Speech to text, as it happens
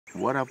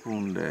what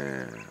happened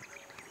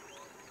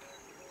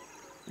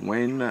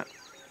when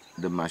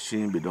the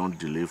machine be don't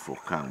delay for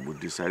camp, we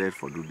decided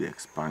to do the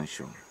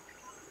expansion,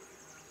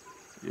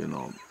 you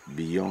know,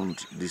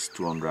 beyond this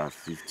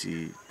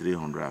 250,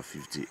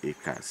 350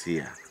 acres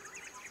here.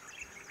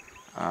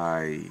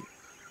 I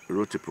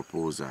wrote a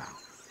proposal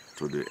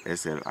to the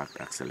SL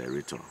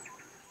Accelerator,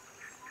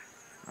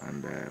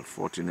 and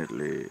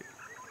fortunately,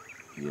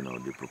 you know,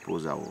 the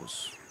proposal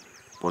was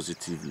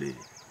positively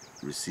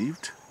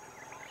received.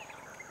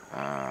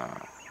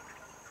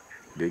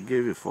 They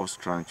gave a first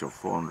tranche of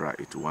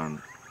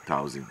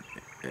 481,000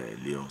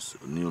 leons,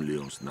 new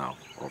leons now,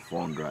 of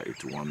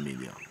 481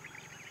 million,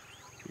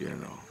 you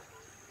know,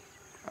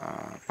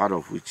 part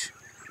of which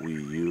we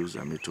use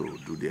to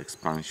do the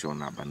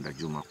expansion at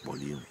Bandajuma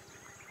Mukpateh.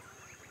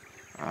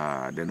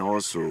 Then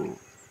also,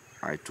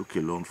 I took a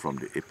loan from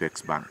the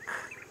Apex Bank,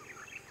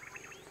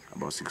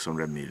 about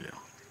 600 million.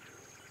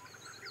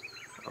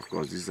 Of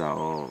course, these are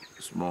all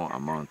small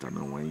amounts,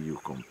 when you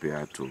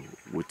compare to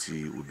what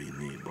you will be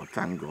need. But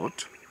thank God,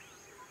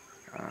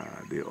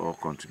 they all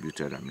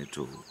contributed,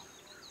 to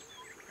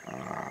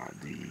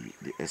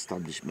the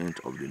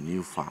establishment of the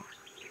new farm.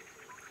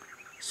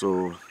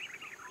 So,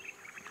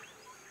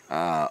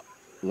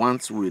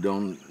 once we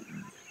don't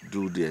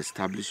do the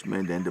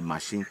establishment, then the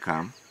machine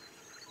come.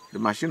 The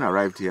machine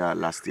arrived here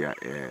last year,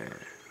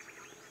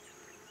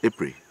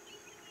 April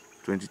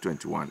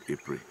 2021,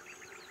 April.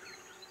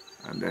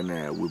 And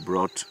then we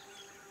brought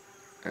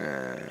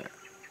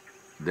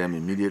them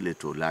immediately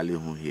to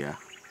Majihun here.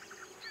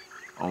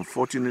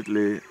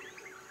 Unfortunately,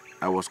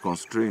 I was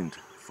constrained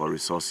for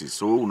resources,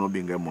 so we will not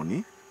be getting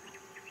money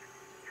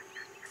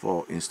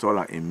for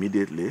installer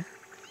immediately.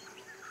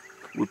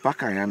 We park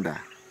Ayanda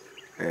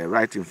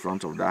right in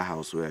front of that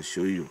house where I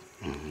show you.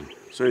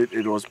 So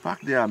it was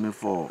parked there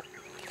for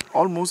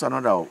almost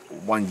another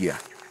 1 year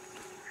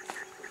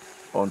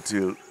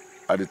until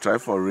I try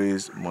for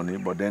raise money.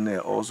 But then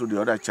also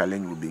the other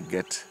challenge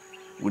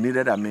we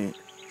needed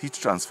heat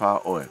transfer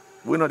oil.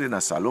 We're not in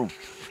a salon.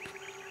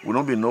 We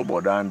don't be no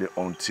border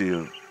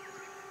until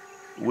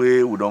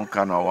we don't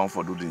can our one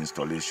for do the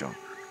installation.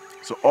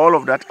 So all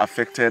of that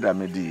affected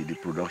the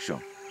production.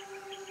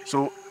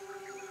 So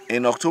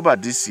in October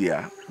this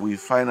year, we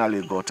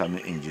finally got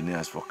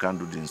engineers for can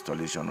do the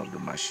installation of the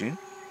machine.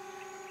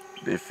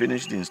 They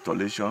finished the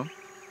installation,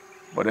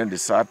 but then the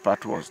sad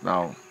part was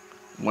now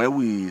when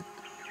we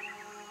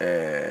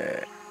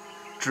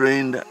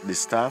trained the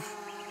staff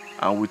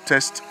and we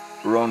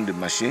run the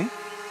machine,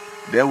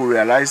 then we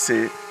realized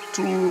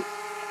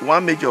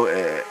one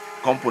major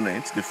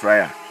component, the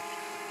fryer,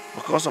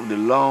 because of the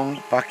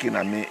long packing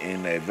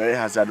in a very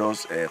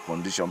hazardous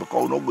condition,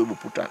 because we're not going to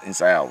put it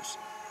inside house.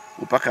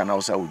 We pack an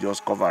outside, we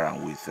just cover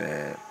them with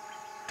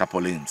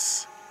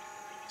tarpaulins.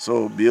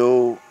 So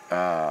below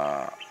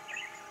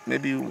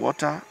maybe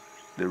water,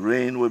 the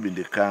rain will be in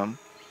the camp,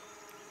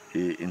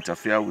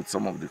 interfere with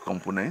some of the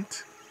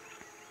components.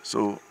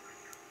 So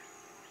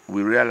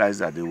we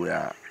realized that they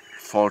were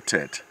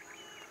faulted.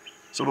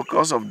 So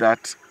because of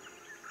that,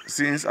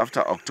 since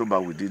after October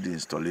we did the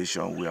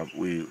installation,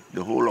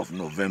 the whole of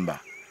November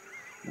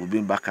we've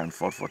been back and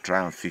forth for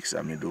try and fix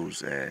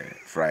those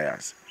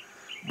fryers.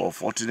 But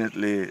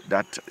fortunately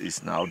that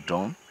is now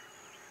done.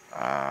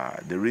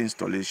 The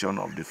reinstallation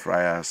of the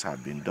fryers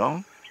have been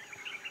done.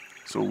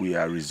 So we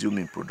are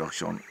resuming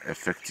production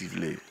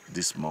effectively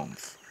this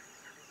month.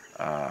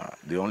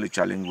 The only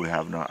challenge we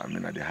have now,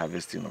 at the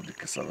harvesting of the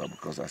cassava,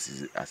 because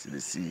as you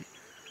see,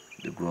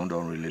 the ground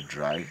don't really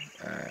dry.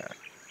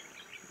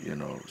 You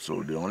know,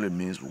 so the only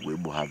means we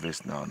will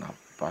harvest now.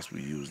 First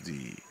we use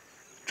the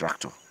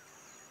tractor,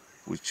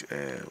 which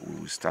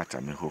we will start.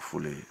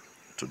 Hopefully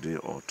today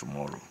or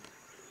tomorrow.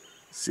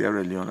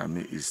 Sierra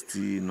Leone, is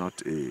still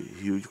not a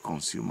huge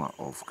consumer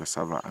of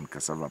cassava and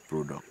cassava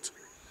products.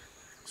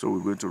 So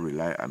we're going to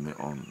rely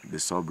on the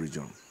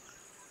sub-region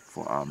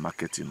for our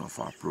marketing of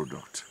our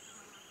product.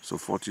 So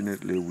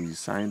fortunately, we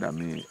signed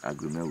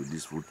agreement with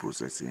this food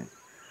processing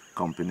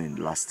company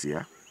last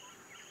year,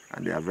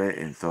 and they are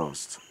very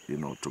enthused,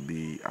 to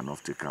be an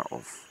off-taker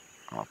of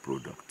our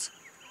product.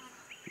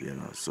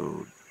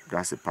 So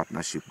that's a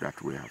partnership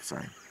that we have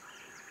signed.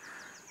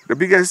 The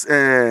biggest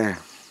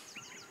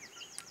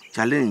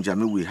challenge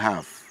we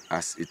have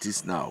as it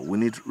is now, we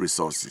need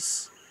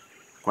resources,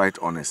 quite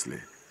honestly.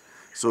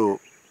 So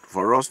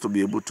for us to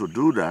be able to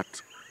do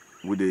that,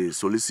 we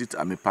solicit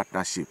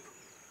partnership,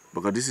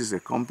 because this is a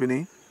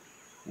company.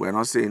 We're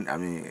not saying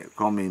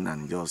come in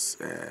and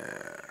just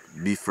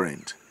be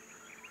friend.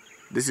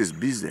 This is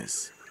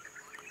business.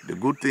 The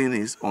good thing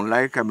is,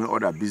 unlike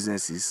other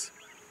businesses,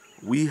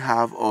 we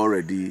have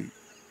already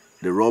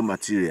the raw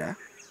material.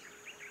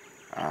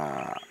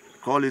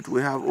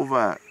 We have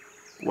over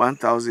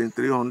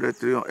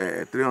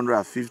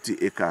 350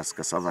 acres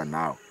cassava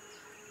now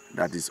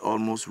that is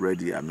almost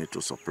ready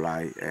to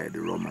supply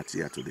the raw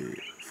material to the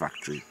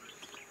factory.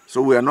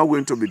 So we are not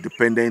going to be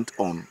dependent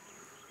on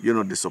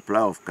the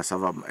supply of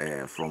cassava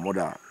from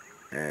other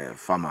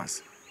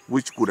farmers,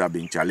 which could have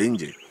been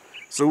challenging.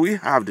 So we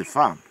have the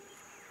farm.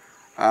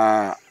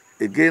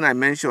 again, I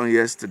mentioned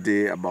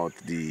yesterday about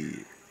the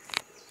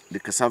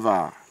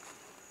Cassava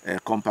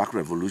Compact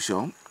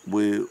Revolution.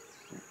 We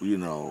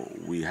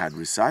had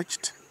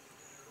researched,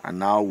 and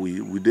now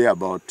we did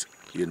about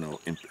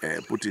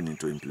putting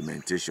into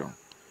implementation.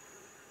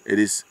 It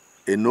is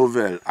a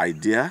novel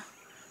idea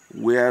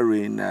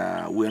wherein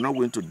we are not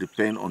going to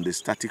depend on the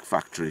static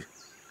factory.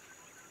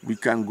 We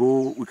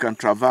can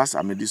traverse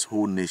this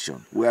whole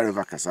nation,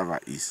 wherever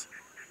cassava is.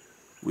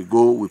 We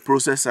go, we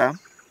process them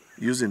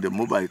using the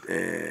mobile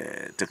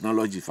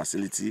technology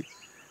facility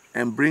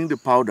and bring the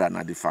powder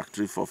at the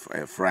factory for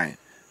frying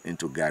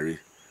into Garri.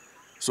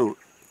 So,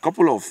 a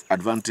couple of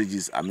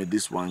advantages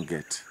this one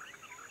get.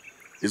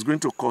 It's going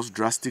to cost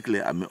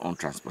drastically on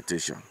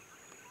transportation,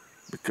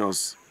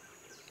 because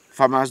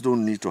farmers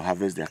don't need to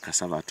harvest their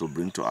cassava to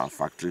bring to our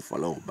factory for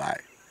low buy.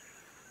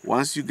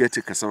 Once you get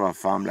a cassava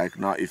farm, like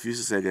now, if you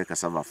say get a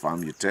cassava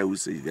farm, you tell we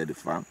say you get the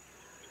farm.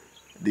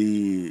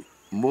 The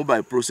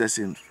mobile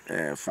processing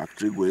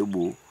factory will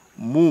able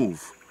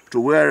move to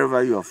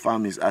wherever your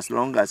farm is, as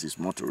long as it's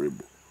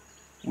motorable.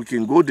 We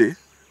can go there,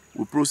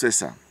 we process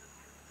them.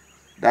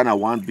 That's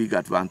one big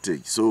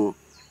advantage. So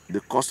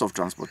the cost of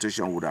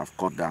transportation would have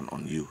cut down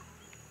on you.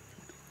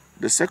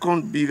 The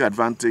second big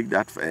advantage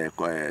that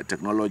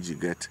technology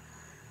get,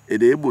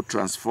 it's able to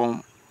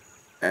transform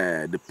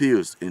the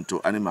peels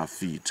into animal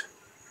feed.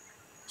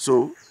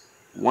 So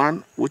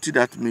what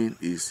that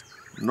means is,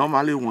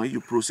 normally when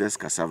you process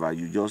cassava,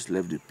 you just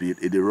leave the peel,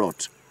 it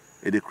rot,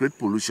 it create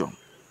pollution,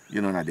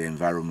 in the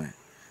environment.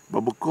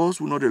 But because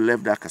we know they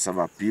left that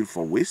cassava peel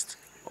for waste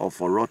or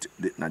for rot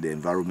in the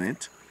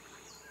environment,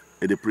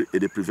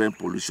 it prevent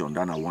pollution.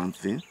 That's one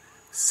thing.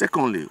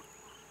 Secondly,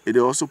 it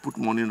also put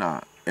money in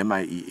a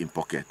MIE in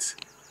pocket.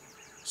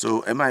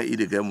 So MIE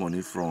they get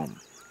money from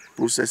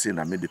processing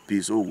and make the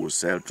peels, so will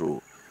sell to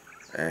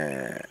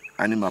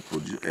animal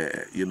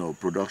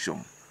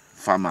production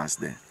farmers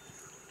then,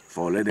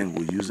 for let them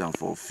go use them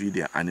for feed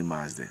their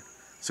animals then.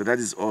 So that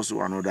is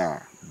also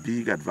another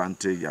big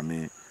advantage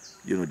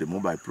the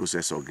mobile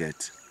processor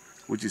get,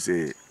 which is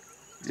a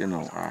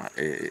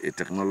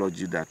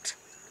technology that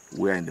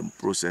we are in the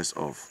process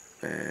of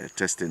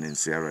testing in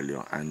Sierra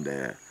Leone, and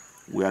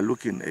we are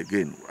looking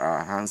again.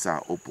 Our hands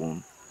are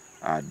open,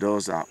 our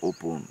doors are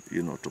open,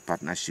 to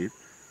partnership,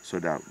 so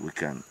that we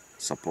can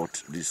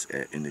support this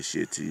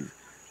initiative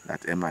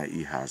that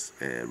MIE has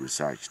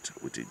researched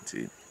within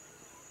team.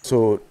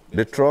 So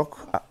the truck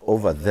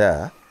over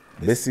there,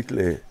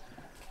 basically,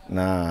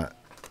 now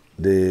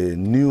the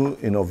new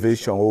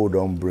innovation we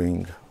don't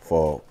bring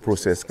for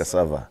processed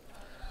cassava.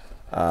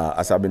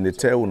 As I've been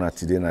telling you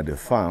today at the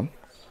farm,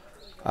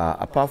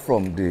 apart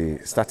from the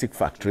static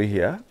factory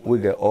here, we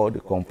get all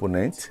the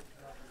components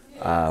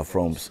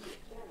from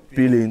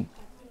peeling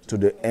to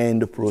the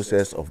end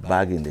process of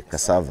bagging the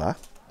cassava,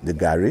 the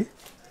Garri.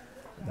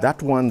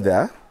 That one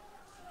there,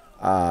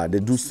 they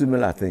do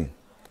similar thing.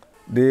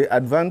 The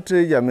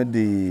advantage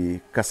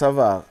the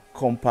Cassava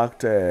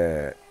Compact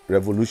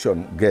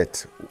Revolution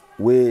get,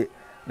 we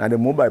now the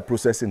mobile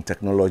processing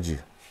technology,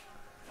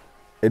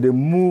 they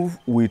move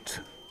with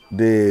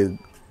the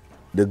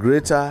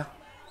grater,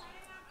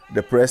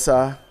 the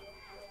presser,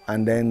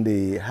 and then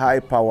the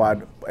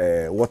high-powered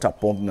water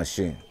pump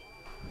machine.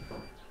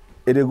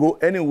 It go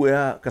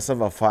anywhere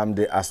cassava farm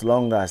there, as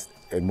long as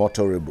a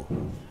motorable.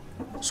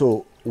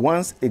 So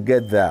once it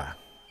get there,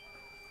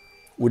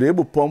 we're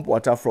able to pump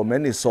water from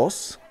any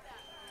source,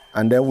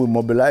 and then we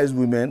mobilize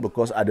women,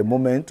 because at the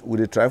moment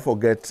we try to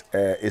get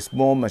a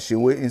small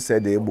machine way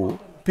inside the able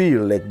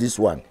peel like this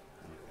one.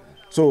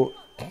 So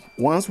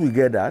once we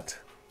get that,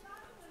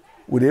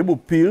 we're able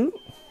to peel,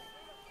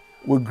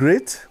 we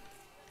grate,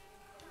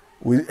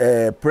 we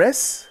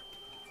press,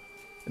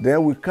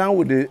 then we come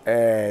with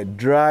the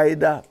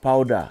dried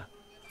powder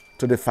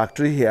to the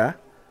factory here,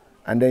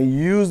 and then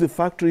use the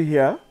factory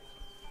here,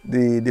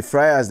 the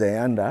fryers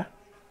there under,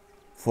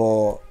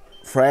 for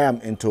fry them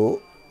into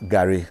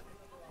Garri.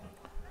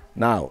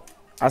 Now,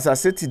 as I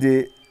said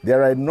today,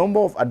 there are a number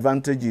of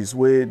advantages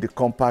where the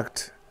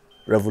Compact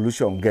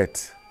Revolution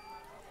get.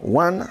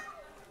 One,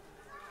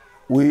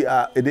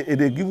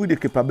 they give you the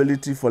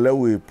capability for let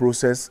we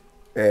process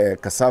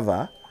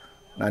cassava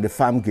at the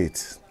farm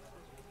gate.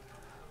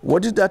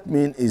 What did that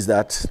mean is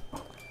that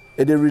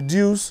it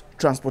reduce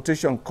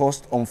transportation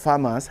cost on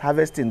farmers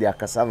harvesting their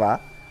cassava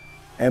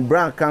and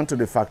bring account to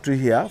the factory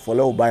here for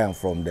let we buy them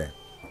from there.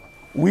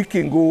 We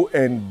can go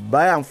and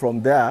buy them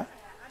from there,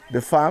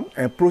 the farm,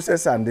 and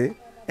process and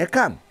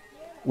come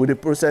with the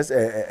processed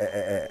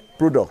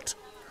product.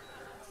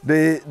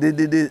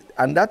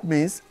 And that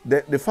means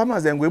that the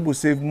farmers then will able to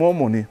save more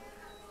money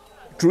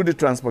through the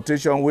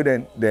transportation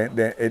where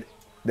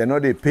they know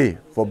they pay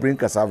for bring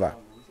cassava.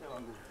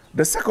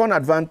 The second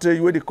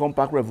advantage where the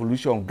Compact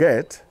Revolution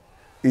get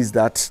is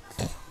that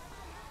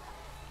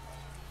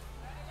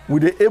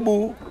we're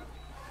able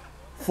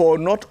for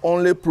not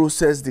only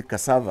process the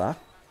cassava,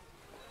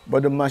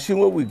 but the machine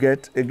where we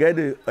get, it get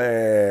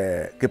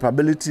the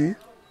capability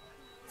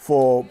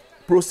for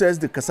process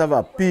the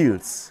cassava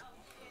peels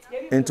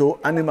into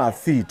animal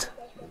feed.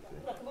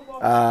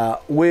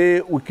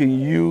 where we can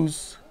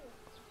use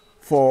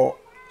for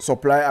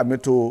supply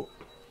to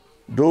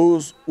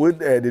those with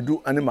they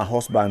do animal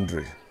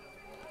husbandry.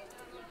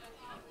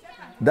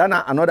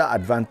 That's another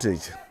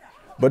advantage.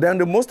 But then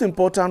the most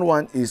important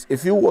one is,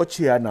 if you watch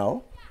here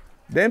now,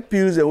 then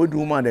peels they would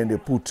woman then they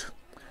put.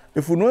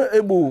 If we're not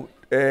able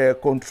to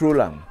control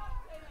them,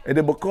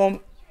 they become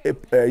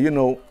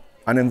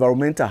an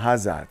environmental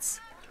hazard.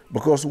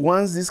 Because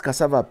once this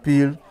cassava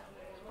peel,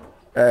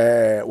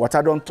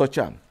 water don't touch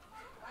them,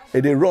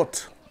 they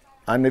rot.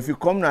 And if you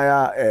come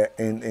now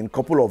in a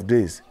couple of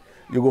days,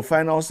 you go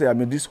find out,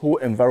 this whole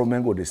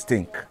environment will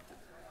stink.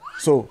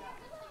 So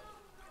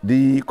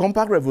the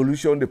Compact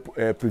Revolution,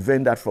 they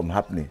prevent that from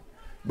happening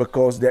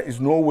because there is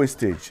no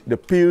wastage. The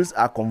peels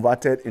are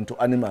converted into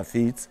animal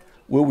feeds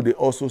where they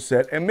also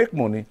sell and make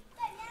money.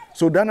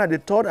 So then the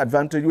third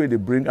advantage where they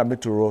bring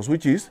to us,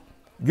 which is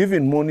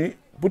giving money,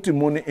 putting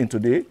money into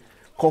the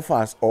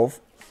coffers of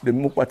the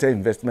Mukpateh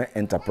Investment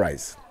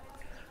Enterprise.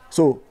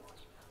 So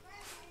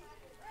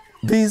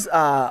these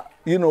are,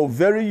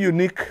 very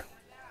unique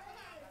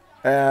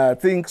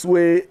things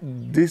where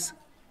this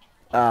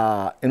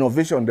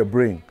innovation they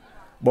bring.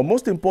 But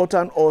most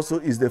important also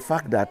is the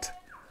fact that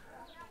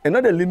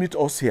another limit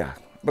us here,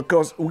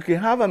 because we can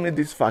have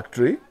this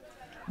factory,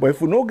 but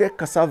if we don't get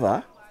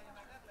cassava,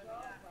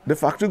 the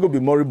factory will be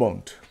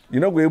moribund.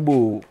 You're not going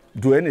to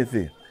do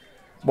anything.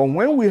 But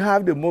when we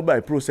have the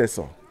mobile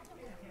processor,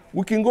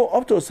 we can go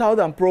up to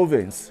southern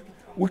province.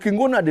 We can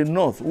go to the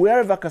north,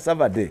 wherever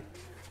cassava there.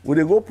 We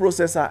go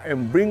processor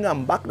and bring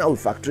them back now with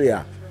factory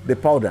here, the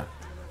powder,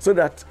 so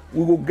that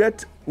we will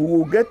get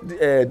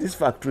this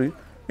factory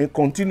in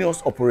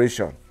continuous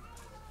operation.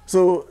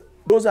 So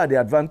those are the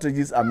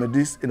advantages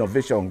this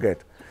innovation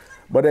get.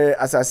 But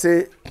as I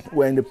say,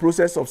 we're in the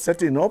process of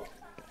setting up.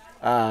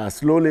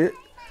 Slowly,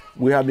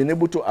 we have been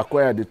able to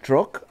acquire the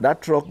truck.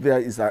 That truck there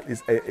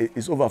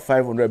is over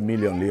 500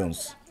 million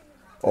leons,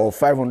 or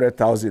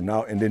 500,000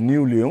 now in the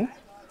new leon,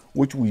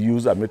 which we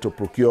use to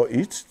procure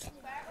it.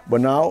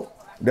 But now,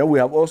 then we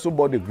have also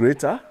bought the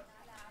grater.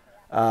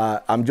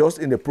 I'm just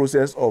in the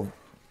process of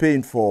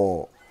paying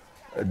for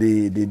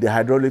the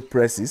hydraulic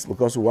presses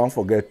because we won't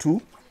forget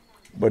two.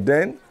 But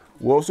then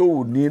we also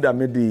would need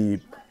the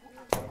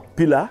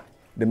pillar,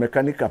 the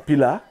mechanical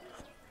pillar,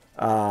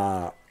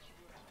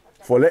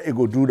 for let it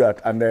go do that.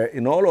 And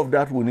in all of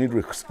that, we need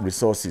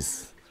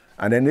resources.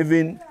 And then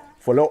even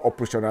for let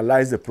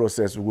operationalize the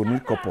process, we will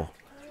need copper.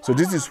 So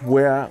this is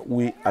where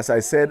we, as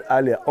I said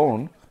earlier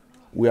on,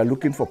 we are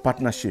looking for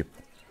partnership,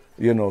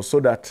 so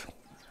that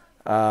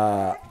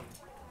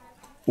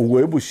we will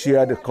be able to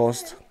share the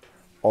cost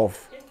of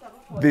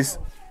this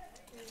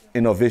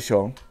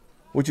innovation,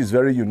 which is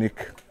very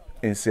unique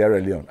in Sierra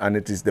Leone, and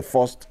it is the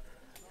first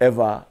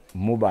ever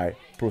mobile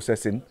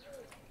processing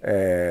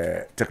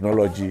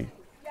technology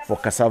for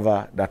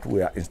cassava that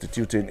we are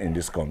instituting in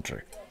this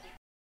country.